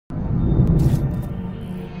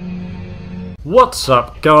What's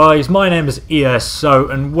up guys, my name is ESO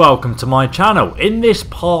and welcome to my channel. In this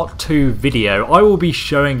part 2 video I will be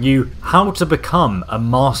showing you how to become a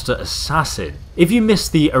master assassin. If you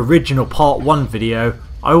missed the original part 1 video,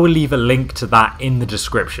 I will leave a link to that in the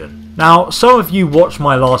description. Now, some of you watched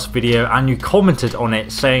my last video and you commented on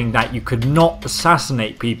it saying that you could not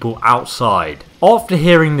assassinate people outside. After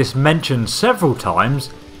hearing this mentioned several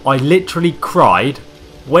times, I literally cried,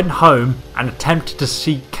 went home and attempted to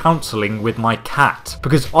seek counselling with my cat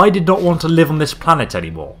because I did not want to live on this planet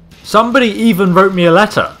anymore. Somebody even wrote me a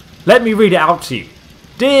letter. Let me read it out to you.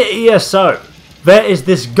 Dear ESO, there is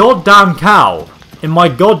this goddamn cow in my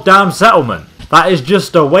goddamn settlement that is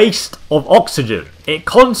just a waste of oxygen. It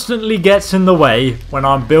constantly gets in the way when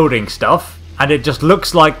I'm building stuff and it just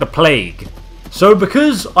looks like the plague. So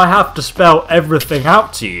because I have to spell everything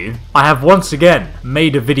out to you, I have once again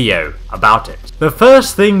made a video about it. The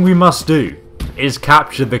first thing we must do is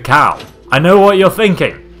capture the cow. I know what you're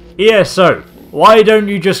thinking. ESO, why don't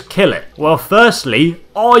you just kill it? Well, firstly,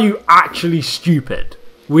 are you actually stupid?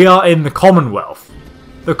 We are in the Commonwealth.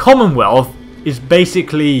 The Commonwealth is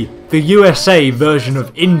basically the USA version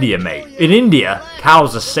of India, mate. In India,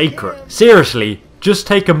 cows are sacred. Seriously, just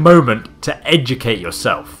take a moment to educate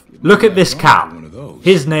yourself. Look at this cow.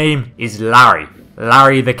 His name is Larry.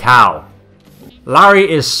 Larry the cow. Larry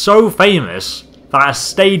is so famous that a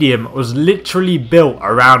stadium was literally built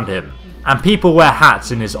around him and people wear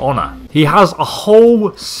hats in his honour. He has a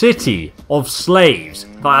whole city of slaves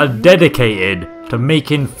that are dedicated to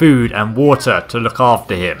making food and water to look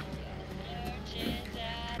after him.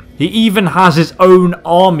 He even has his own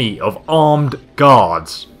army of armed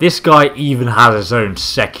guards. This guy even has his own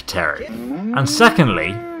secretary. And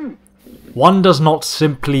secondly, one does not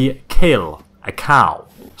simply kill a cow.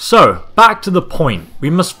 So, back to the point. We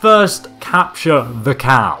must first capture the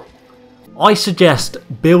cow. I suggest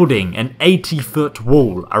building an 80-foot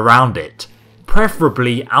wall around it,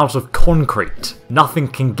 preferably out of concrete. Nothing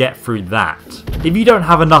can get through that. If you don't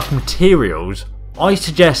have enough materials, I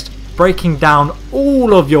suggest breaking down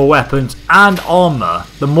all of your weapons and armor.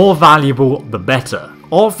 The more valuable, the better.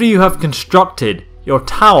 After you have constructed your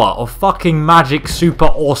tower of fucking magic super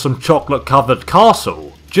awesome chocolate covered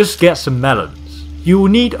castle, just get some melons. You will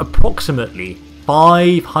need approximately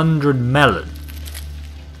 500 melons.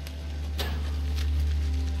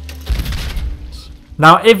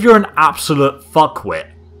 Now if you're an absolute fuckwit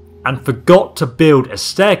and forgot to build a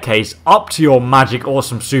staircase up to your magic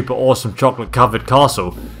awesome super awesome chocolate covered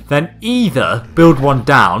castle, then either build one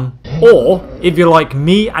down, or if you're like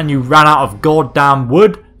me and you ran out of goddamn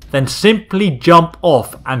wood, then simply jump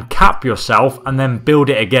off and cap yourself and then build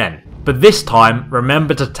it again. But this time,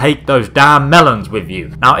 remember to take those damn melons with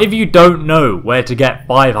you. Now if you don't know where to get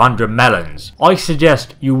 500 melons, I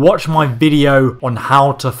suggest you watch my video on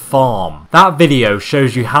how to farm. That video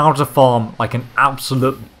shows you how to farm like an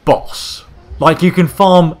absolute boss. Like you can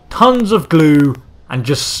farm tons of glue and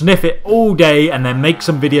just sniff it all day and then make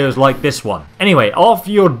some videos like this one. Anyway, after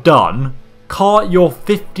you're done, cart your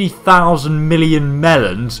 50,000 million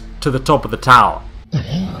melons to the top of the tower.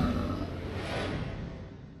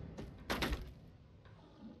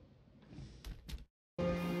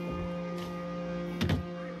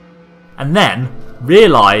 And then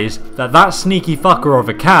realise that that sneaky fucker of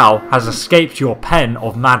a cow has escaped your pen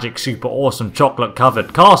of magic super awesome chocolate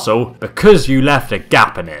covered castle because you left a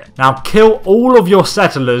gap in it. Now kill all of your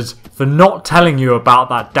settlers for not telling you about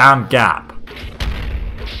that damn gap.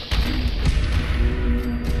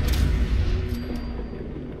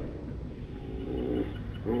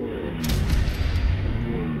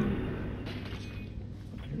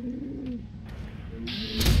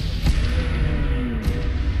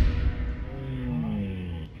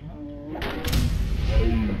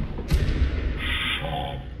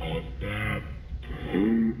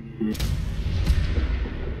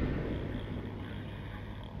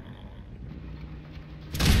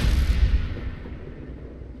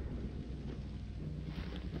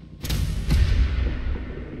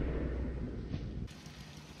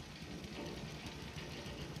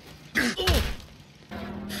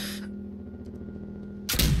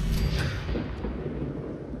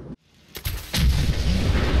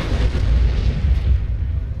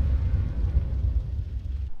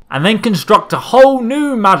 And then construct a whole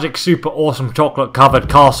new magic super awesome chocolate covered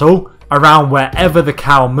castle around wherever the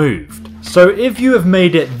cow moved. So if you have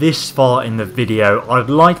made it this far in the video, I'd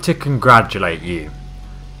like to congratulate you.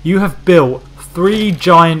 You have built 3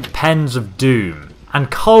 giant pens of doom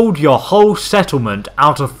and culled your whole settlement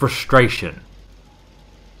out of frustration.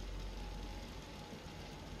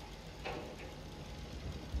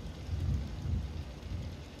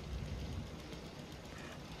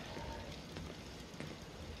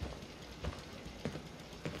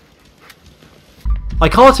 I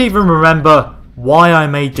can't even remember why I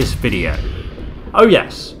made this video. Oh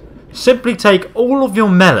yes, simply take all of your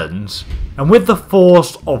melons and with the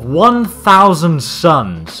force of 1,000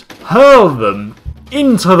 suns, hurl them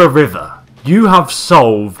into the river. You have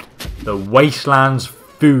solved the wasteland's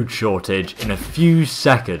food shortage in a few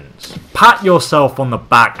seconds. Pat yourself on the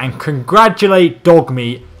back and congratulate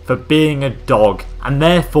Dogmeat for being a dog and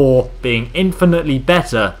therefore being infinitely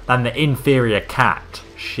better than the inferior cat.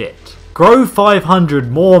 Shit. Grow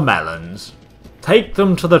 500 more melons. Take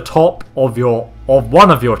them to the top of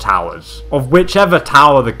one of your towers, of whichever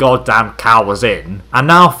tower the goddamn cow was in, and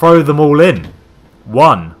now throw them all in.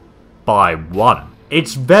 One by one.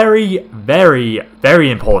 It's very, very,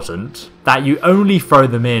 very important that you only throw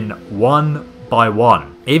them in one by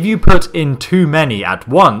one. If you put in too many at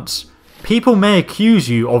once, people may accuse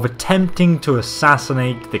you of attempting to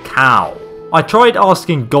assassinate the cow. I tried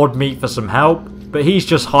asking Godmeat for some help, but he's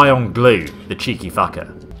just high on glue, the cheeky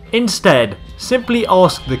fucker. Instead, simply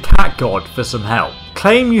ask the cat god for some help.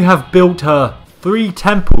 Claim you have built her 3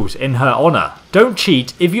 temples in her honour. Don't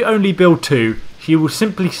cheat. If you only build 2, she will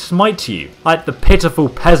simply smite you, like the pitiful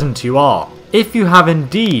peasant you are. If you have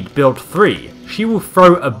indeed built 3, she will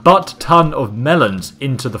throw a butt-ton of melons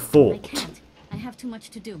into the fort. I can't. I have too much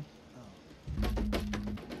to do.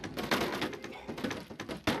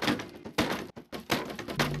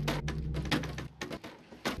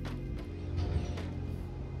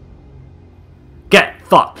 Get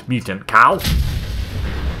fucked, mutant cow!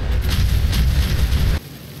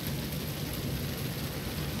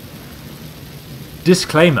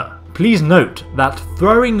 Disclaimer. Please note that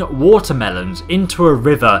throwing watermelons into a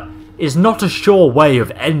river is not a sure way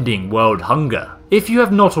of ending world hunger. If you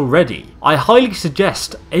have not already, I highly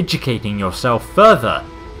suggest educating yourself further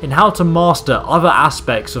in how to master other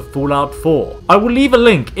aspects of Fallout 4. I will leave a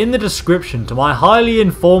link in the description to my highly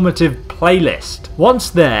informative playlist. Once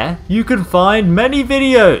there, you can find many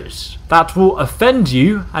videos that will offend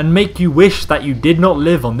you and make you wish that you did not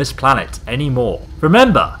live on this planet anymore.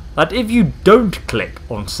 Remember that if you don't click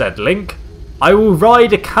on said link, I will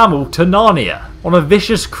ride a camel to Narnia on a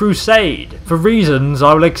vicious crusade for reasons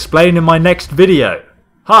I will explain in my next video.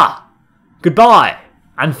 Ha! Goodbye,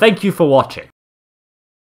 and thank you for watching.